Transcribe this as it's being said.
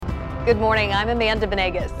Good morning, I'm Amanda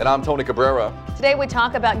Venegas. And I'm Tony Cabrera. Today we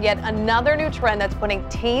talk about yet another new trend that's putting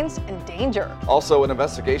teens in danger. Also, an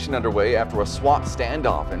investigation underway after a SWAT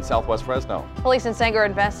standoff in Southwest Fresno. Police in Sanger are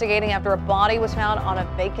investigating after a body was found on a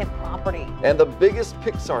vacant property. And the biggest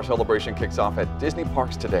Pixar celebration kicks off at Disney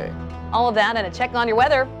parks today. All of that and a check on your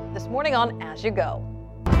weather this morning on As You Go.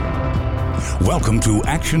 Welcome to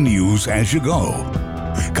Action News As You Go.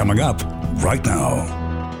 Coming up right now.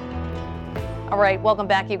 All right, welcome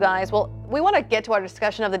back, you guys. Well, we want to get to our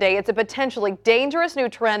discussion of the day. It's a potentially dangerous new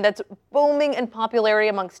trend that's booming in popularity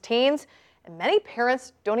amongst teens, and many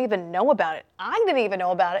parents don't even know about it. I didn't even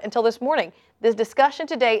know about it until this morning. This discussion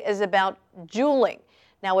today is about Juuling.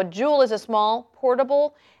 Now, a Juul is a small,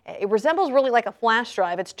 portable, it resembles really like a flash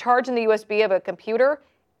drive. It's charged in the USB of a computer.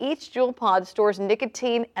 Each Juul pod stores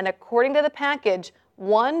nicotine, and according to the package,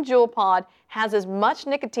 one Juul pod has as much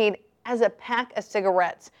nicotine as a pack of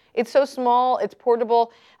cigarettes. It's so small, it's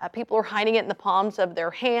portable. People are hiding it in the palms of their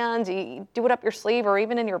hands. You do it up your sleeve or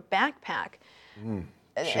even in your backpack.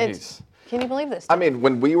 Can you believe this? I mean,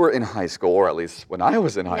 when we were in high school, or at least when I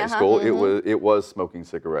was in high school, it was smoking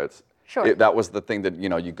cigarettes. Sure. That was the thing that,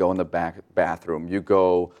 you go in the bathroom, you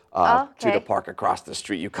go to the park across the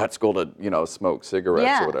street, you cut school to, smoke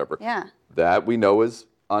cigarettes or whatever. Yeah. That we know is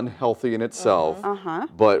unhealthy in itself.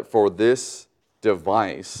 But for this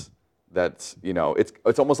device, that's,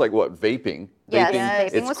 it's almost like what, vaping? Yes, Vaping,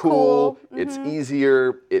 vaping it's was cool, cool. it's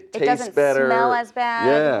easier, it tastes doesn't better. smell as bad.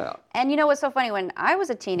 Yeah. And you know what's so funny? When I was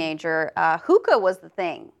a teenager, hookah was the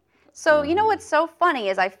thing. So you know what's so funny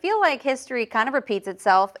is I feel like history kind of repeats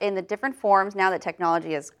itself in the different forms now that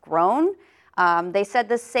technology has grown. They said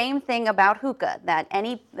the same thing about hookah, that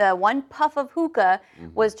one puff of hookah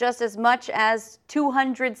was just as much as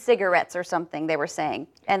 200 cigarettes or something, they were saying.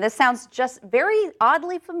 And this sounds just very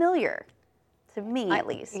oddly familiar. To me, at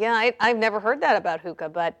least. Yeah, I've never heard that about hookah,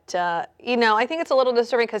 but, I think it's a little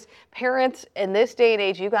disturbing because parents in this day and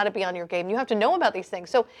age, you got to be on your game. You have to know about these things.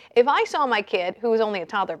 So if I saw my kid, who was only a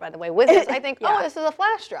toddler, by the way, with this, I think, oh, this is a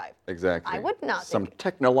flash drive. Exactly. I would not Some think.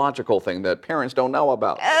 technological thing that parents don't know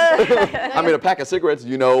about. I mean, a pack of cigarettes,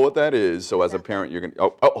 you know what that is. So as a parent, you're going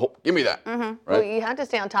to, give me that. Right? Well, you have to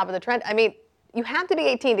stay on top of the trend. I mean, you have to be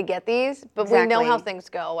 18 to get these, but we know how things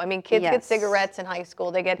go. I mean, kids get cigarettes in high school.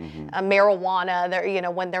 They get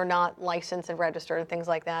marijuana, when they're not licensed and registered and things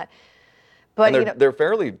like that. But and they're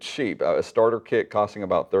fairly cheap. A starter kit costing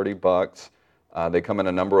about $30. They come in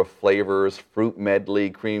a number of flavors: fruit medley,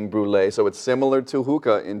 creme brulee. So it's similar to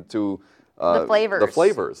hookah into the flavors. The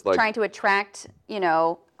flavors, like trying to attract,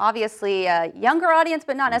 obviously a younger audience,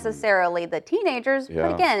 but not necessarily the teenagers. Yeah.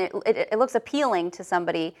 But again, it looks appealing to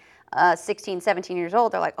somebody 16, 17 years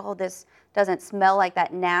old. They're like, oh, this doesn't smell like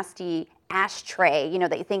that nasty ashtray,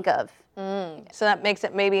 that you think of. So that makes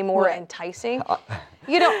it maybe more enticing.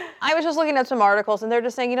 I was just looking at some articles, and they're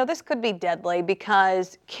just saying, this could be deadly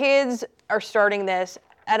because kids are starting this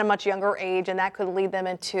at a much younger age, and that could lead them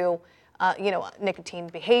into, nicotine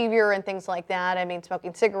behavior and things like that. I mean,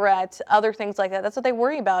 smoking cigarettes, other things like that. That's what they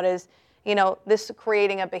worry about is, this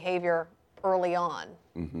creating a behavior early on.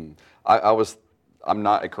 I'm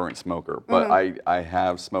not a current smoker, but I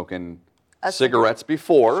have smoking cigarettes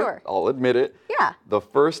before. Sure. I'll admit it. Yeah. The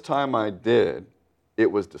first time I did,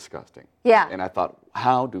 it was disgusting. Yeah. And I thought,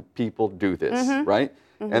 how do people do this, right?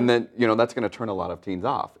 And then, that's going to turn a lot of teens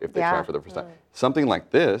off if they try for the first time. Something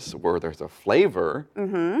like this, where there's a flavor,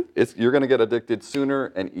 you're going to get addicted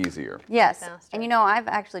sooner and easier. Yes. Faster. And I've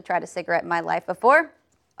actually tried a cigarette in my life before.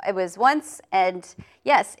 It was once, and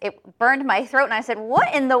yes, it burned my throat, and I said,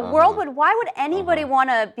 what in the world why would anybody want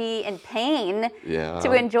to be in pain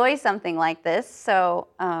to enjoy something like this? So,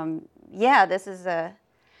 this is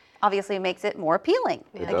obviously makes it more appealing.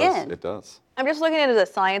 It does. I'm just looking into the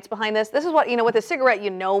science behind this. This is what, with a cigarette,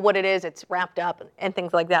 what it is. It's wrapped up and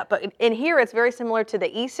things like that. But in here, it's very similar to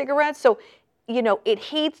the e-cigarettes. So, it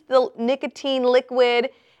heats the nicotine liquid,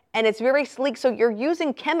 and it's very sleek, so you're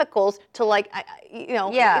using chemicals to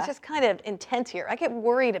it's just kind of intense here. I get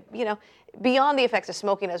worried, beyond the effects of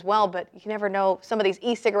smoking as well, but you never know. Some of these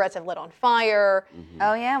e-cigarettes have lit on fire.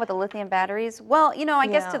 Oh yeah, with the lithium batteries. Well, I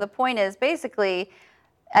guess to the point is basically,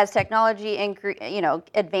 as technology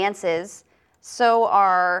advances,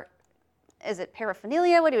 so is it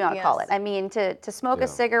paraphernalia? What do you want to call it? I mean, to smoke a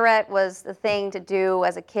cigarette was the thing to do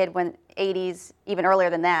as a kid when 80s, even earlier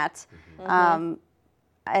than that.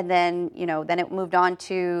 And then, then it moved on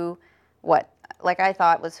to what, like I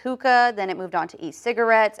thought was hookah, then it moved on to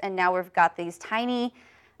e-cigarettes, and now we've got these tiny,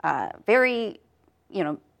 very,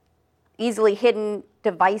 easily hidden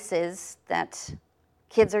devices that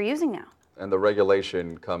kids are using now. And the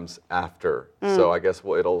regulation comes after. So I guess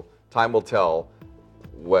time will tell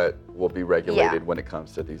what will be regulated when it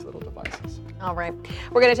comes to these little devices. All right.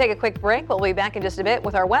 We're going to take a quick break. We'll be back in just a bit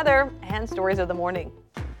with our weather and stories of the morning.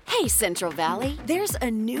 Hey, Central Valley, there's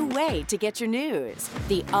a new way to get your news.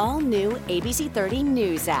 The all-new ABC 30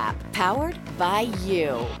 News app, powered by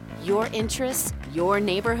you. Your interests, your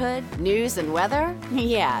neighborhood, news and weather?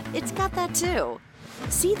 Yeah, it's got that too.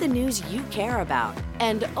 See the news you care about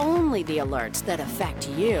and only the alerts that affect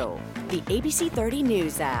you. The ABC 30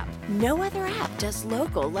 News app. No other app does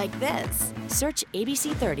local like this. Search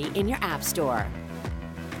ABC 30 in your app store.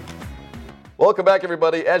 Welcome back,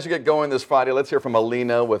 everybody. As you get going this Friday, let's hear from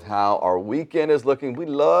Alina with how our weekend is looking. We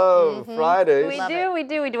love Fridays. We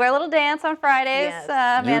do our little dance on Fridays. Yes.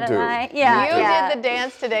 Amanda You do. and I. Yeah. You did the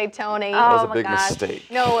dance today, Tony. That was Oh a my big gosh. mistake.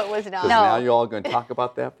 No, it was not. Because now you're all going to talk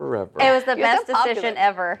about that forever. It was the You're so best decision popular.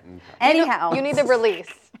 ever. Anyhow. You need the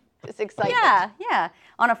release. It's exciting. Yeah.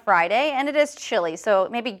 On a Friday, and it is chilly, so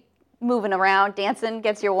maybe moving around, dancing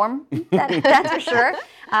gets you warm. That's for sure.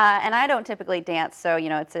 And I don't typically dance, so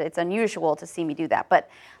it's unusual to see me do that.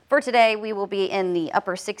 But for today, we will be in the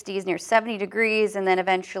upper 60s, near 70 degrees, and then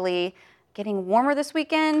eventually getting warmer this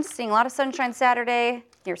weekend. Seeing a lot of sunshine Saturday,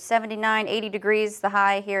 near 79, 80 degrees, the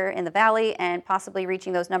high here in the valley, and possibly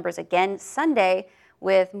reaching those numbers again Sunday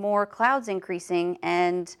with more clouds increasing.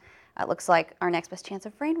 And it looks like our next best chance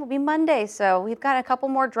of rain will be Monday. So we've got a couple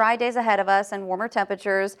more dry days ahead of us and warmer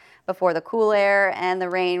temperatures before the cool air and the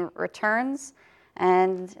rain returns.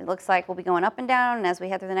 And it looks like we'll be going up and down as we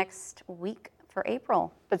head through the next week for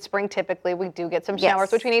April. But spring, typically, we do get some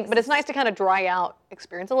showers, which we need. But it's nice to kind of dry out,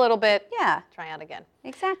 experience a little bit. Yeah. Dry out again.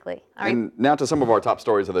 Exactly. And now to some of our top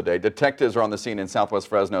stories of the day. Detectives are on the scene in Southwest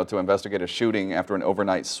Fresno to investigate a shooting after an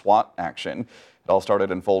overnight SWAT action. It all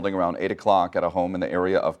started unfolding around 8 o'clock at a home in the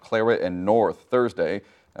area of Claret and North Thursday.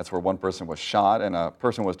 That's where one person was shot and a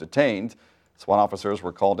person was detained. SWAT officers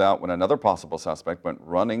were called out when another possible suspect went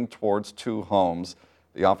running towards two homes.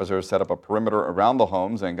 The officers set up a perimeter around the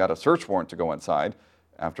homes and got a search warrant to go inside.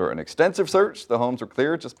 After an extensive search, the homes were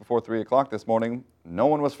cleared just before 3 o'clock this morning. No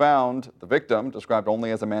one was found. The victim, described only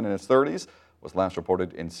as a man in his 30s, was last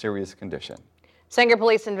reported in serious condition. Sanger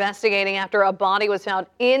police investigating after a body was found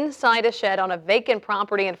inside a shed on a vacant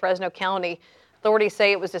property in Fresno County. Authorities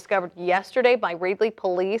say it was discovered yesterday by Reedley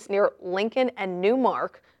Police near Lincoln and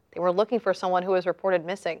Newmark. They were looking for someone who was reported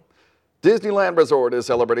missing. Disneyland Resort is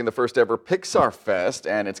celebrating the first ever Pixar Fest,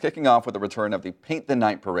 and it's kicking off with the return of the Paint the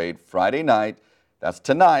Night Parade Friday night. That's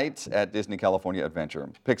tonight at Disney California Adventure.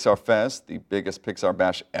 Pixar Fest, the biggest Pixar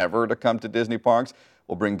bash ever to come to Disney parks,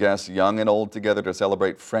 will bring guests young and old together to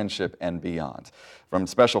celebrate friendship and beyond. From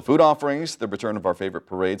special food offerings, the return of our favorite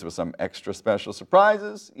parades with some extra special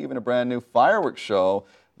surprises, even a brand new fireworks show,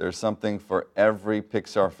 there's something for every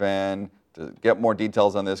Pixar fan. To get more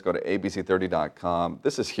details on this, go to abc30.com.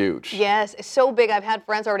 This is huge. Yes, it's so big. I've had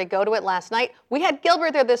friends already go to it last night. We had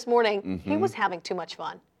Gilbert there this morning. He was having too much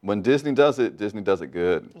fun. When Disney does it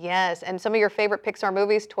good. Yes, and some of your favorite Pixar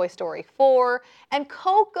movies, Toy Story 4 and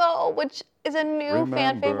Coco, which is a new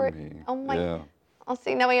fan favorite. Me. Oh my! Yeah. I'll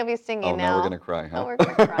see. Now we have you singing now. Now we're gonna cry, huh? Now we're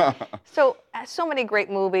gonna cry. So many great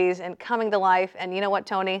movies and coming to life. And you know what,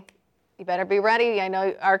 Tony? You better be ready. I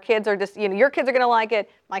know our kids are just, your kids are going to like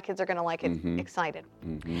it. My kids are going to like it. Excited.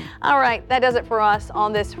 All right, that does it for us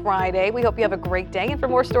on this Friday. We hope you have a great day. And for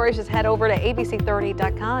more stories, just head over to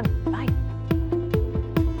abc30.com. Bye.